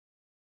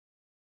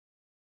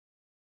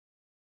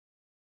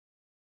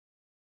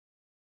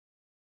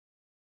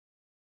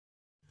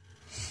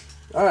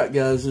Alright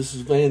guys, this is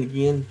Van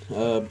again.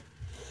 I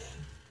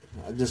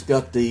just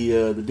got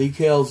the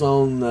decals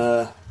on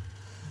the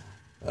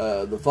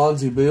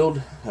Fonzy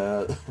build.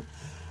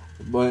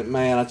 But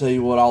man, I tell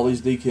you what, all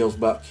these decals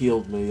about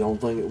killed me. The only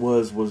thing it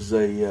was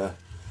a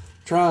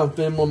Triumph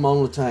emblem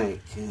on the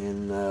tank,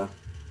 and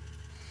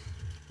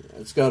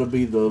it's got to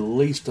be the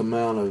least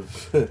amount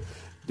of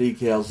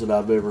decals that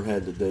I've ever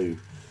had to do.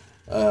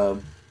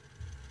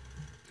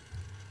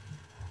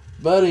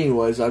 But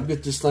anyways, I'll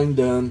get this thing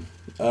done.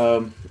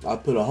 I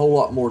put a whole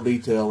lot more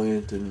detail in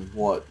it than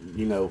what,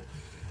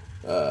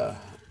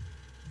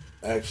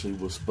 actually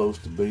was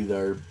supposed to be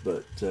there,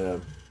 but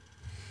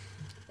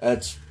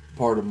that's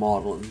part of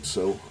modeling.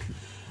 So,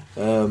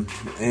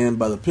 and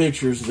by the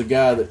pictures, the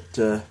guy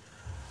that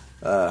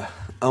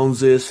owns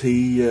this,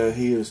 he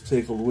is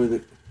tickled with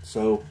it.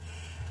 So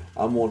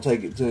I'm going to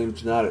take it to him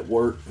tonight at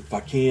work. If I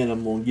can,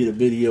 I'm going to get a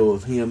video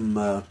of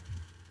him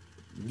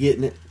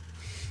getting it.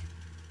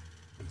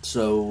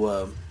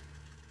 So,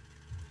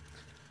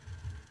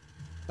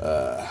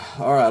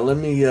 alright, let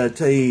me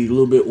tell you a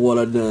little bit what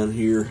I've done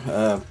here.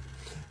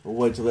 We'll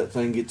wait till that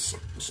thing gets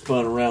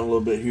spun around a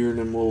little bit here, and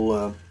then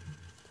we'll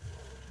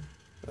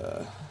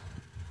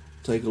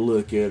take a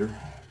look at her.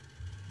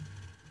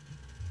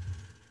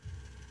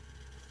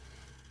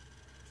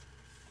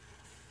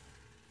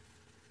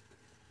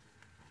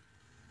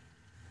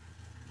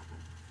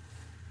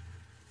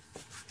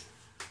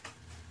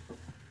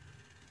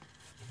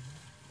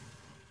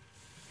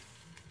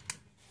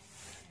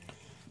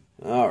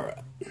 Alright.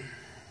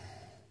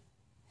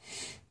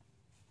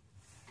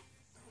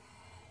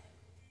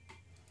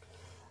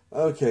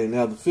 Okay,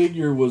 now the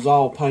figure was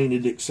all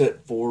painted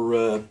except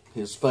for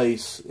his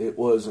face. It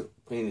wasn't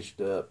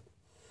finished up.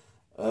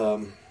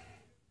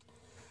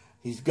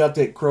 He's got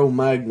that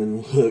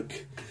Cro-Magnon look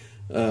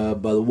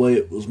by the way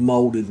it was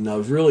molded, and I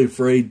was really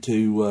afraid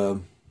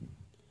to,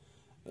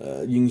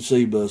 you can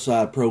see by the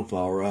side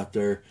profile right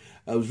there,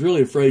 I was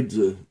really afraid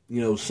to,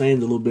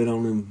 sand a little bit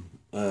on him,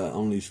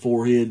 on his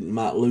forehead, and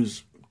might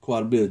lose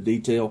quite a bit of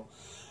detail.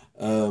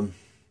 I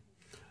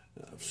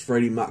was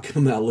afraid he might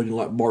come out looking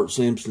like Bart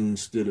Simpson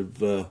instead of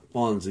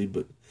Fonzy.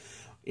 But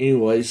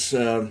anyways,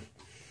 I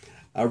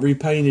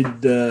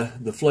repainted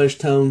the flesh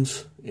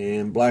tones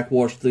and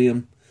blackwashed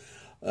them.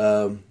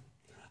 The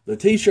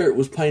t-shirt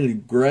was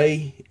painted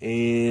gray,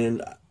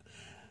 and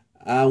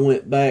I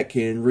went back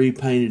and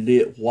repainted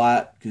it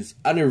white, because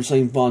I never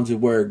seen Fonzy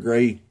wear a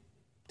gray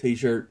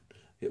t-shirt.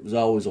 It was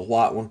always a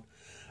white one.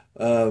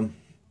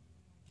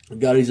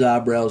 Got his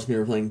eyebrows and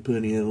everything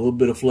put in, a little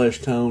bit of flesh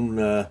tone,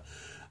 a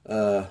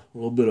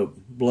little bit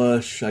of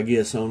blush, I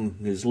guess, on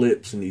his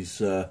lips and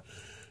his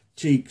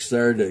cheeks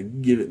there to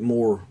give it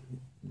more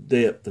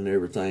depth and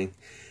everything.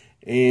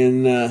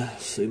 And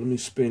see, let me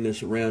spin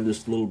this around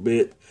just a little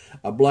bit.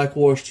 I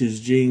blackwashed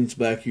his jeans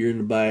back here in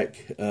the back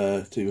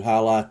to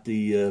highlight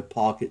the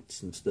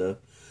pockets and stuff.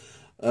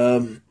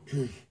 And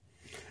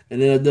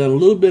then I've done a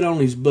little bit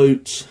on his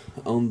boots,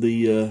 on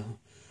the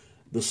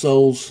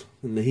soles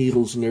and the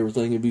heels and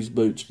everything of his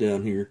boots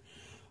down here.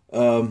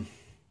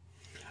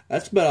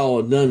 That's about all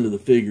I've done to the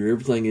figure.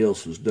 Everything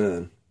else was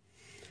done.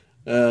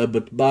 But the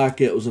bike,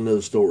 that was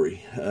another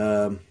story.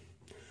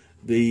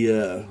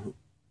 The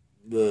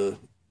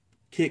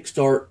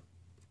kickstart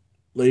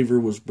lever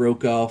was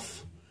broke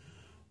off.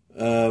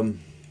 Let's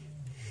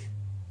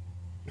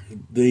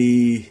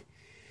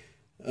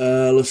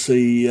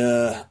see,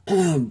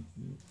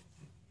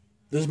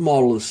 this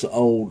model is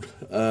old.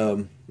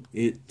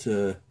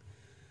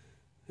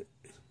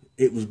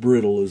 It was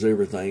brittle as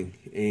everything,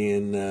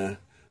 and of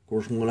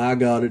course when I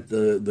got it,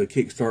 the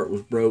kickstart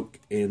was broke,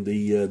 and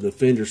the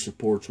fender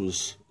supports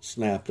was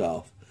snapped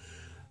off.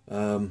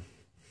 And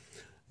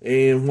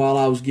while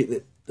I was getting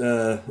it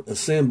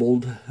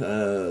assembled,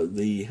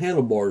 the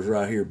handlebars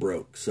right here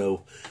broke,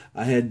 so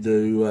I had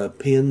to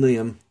pin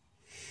them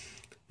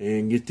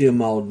and get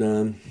them all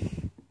done.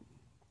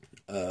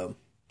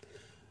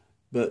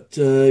 But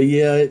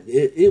yeah,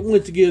 it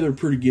went together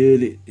pretty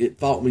good. It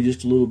fought me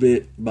just a little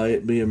bit by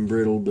it being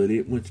brittle, but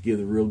it went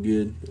together real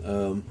good.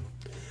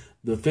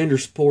 The fender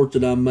support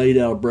that I made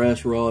out of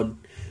brass rod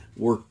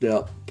worked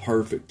out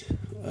perfect.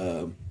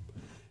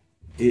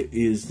 It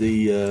is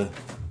the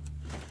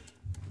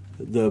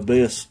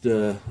best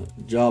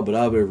job that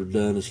I've ever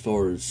done as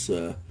far as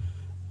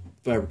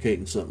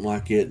fabricating something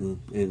like it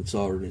and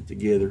soldering it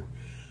together.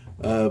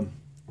 I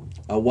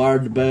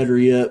wired the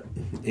battery up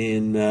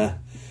and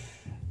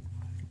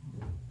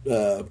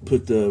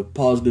put the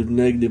positive and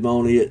negative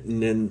on it,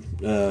 and then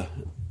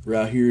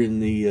right here in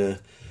the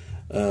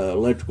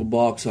electrical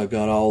box, I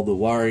got all the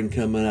wiring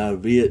coming out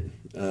of it.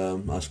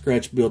 I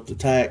scratch built the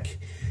tack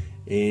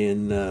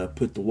and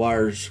put the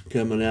wires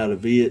coming out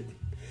of it.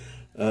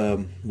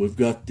 We've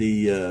got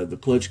the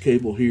clutch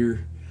cable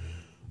here.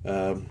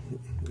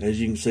 As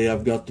you can see,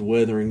 I've got the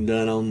weathering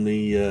done on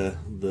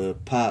the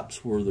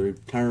pipes where they're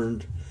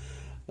turned.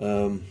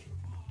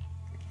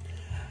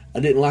 I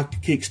didn't like the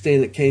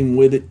kickstand that came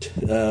with it,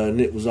 and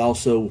it was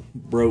also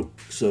broke.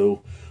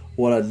 So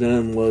what I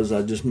done was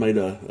I just made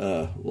just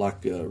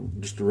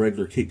a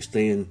regular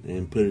kickstand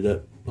and put it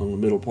up on the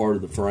middle part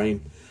of the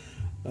frame.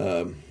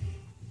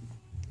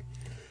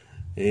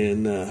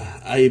 And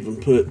I even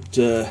put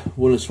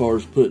went as far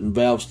as putting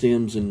valve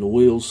stems in the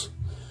wheels.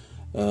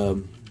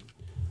 Probably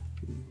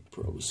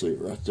see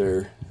it right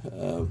there.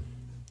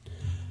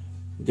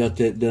 Got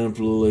that done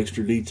for a little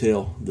extra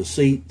detail. The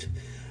seat,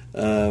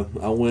 I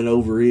went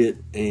over it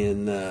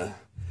and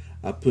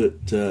I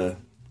put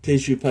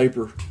tissue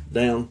paper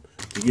down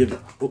to give it,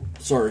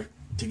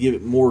 to give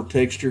it more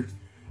texture.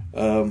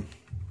 And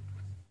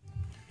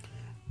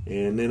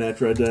then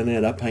after I done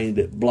that, I painted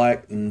it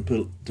black and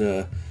put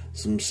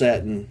some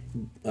satin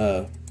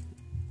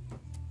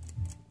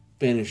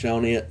finish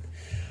on it.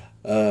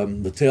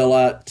 The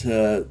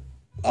taillight,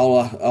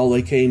 all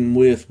they came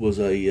with was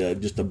a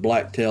just a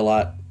black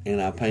taillight,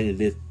 and I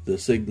painted it the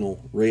signal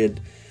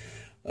red.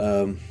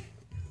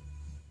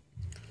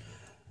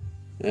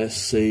 Let's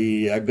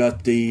see, I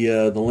got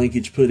the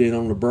linkage put in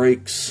on the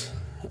brakes,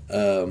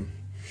 and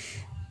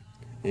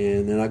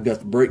then I got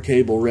the brake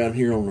cable around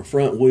here on the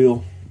front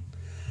wheel.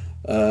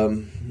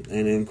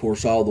 And then of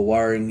course all the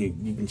wiring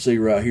you can see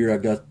right here. I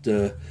got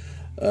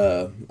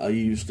I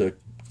used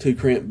 2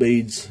 crimp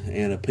beads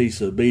and a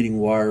piece of beading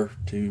wire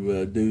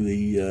to do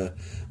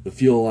the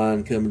fuel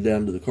line coming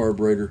down to the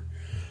carburetor.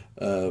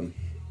 And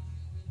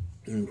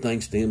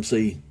thanks to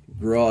MC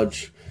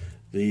Garage,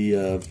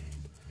 the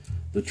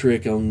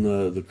trick on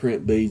the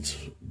crimp beads,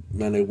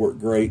 man, they work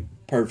great,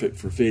 perfect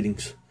for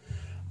fittings.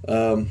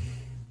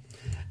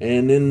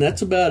 And then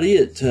that's about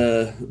it.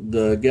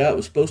 The guy that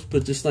was supposed to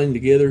put this thing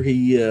together,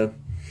 he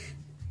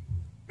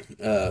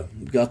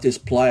got this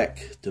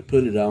plaque to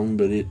put it on,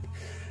 but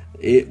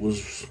it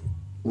was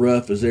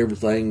rough as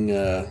everything.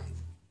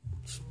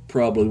 It's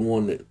probably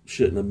one that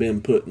shouldn't have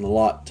been put in the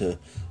lot to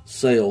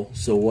sell.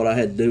 So what I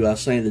had to do, I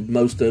sanded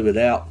most of it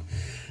out,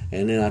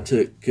 and then I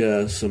took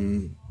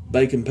some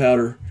baking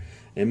powder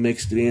and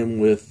mixed it in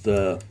with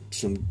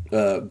some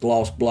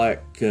gloss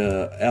black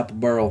apple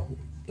barrel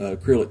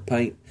acrylic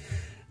paint,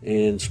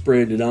 and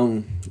spread it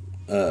on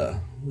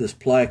this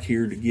plaque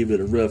here to give it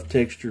a rough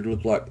texture, to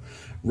look like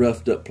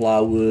roughed up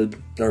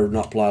plywood, or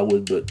not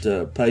plywood,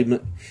 but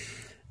pavement.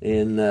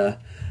 And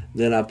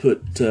then I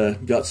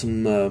got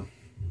some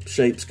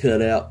shapes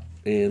cut out,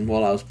 and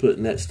while I was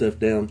putting that stuff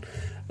down,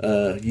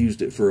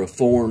 used it for a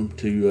form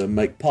to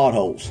make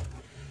potholes.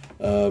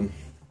 And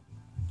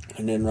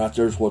then right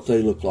there's what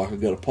they look like.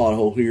 I've got a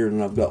pothole here,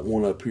 and I've got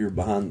one up here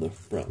behind the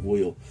front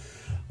wheel.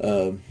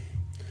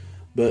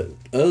 But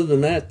other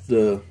than that,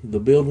 the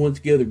build went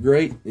together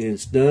great, and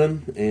it's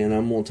done, and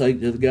I'm going to take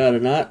it to the guy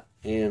tonight,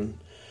 and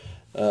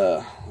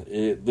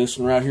this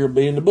one right here will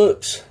be in the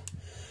books.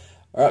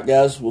 Alright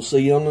guys, we'll see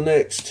you on the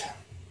next.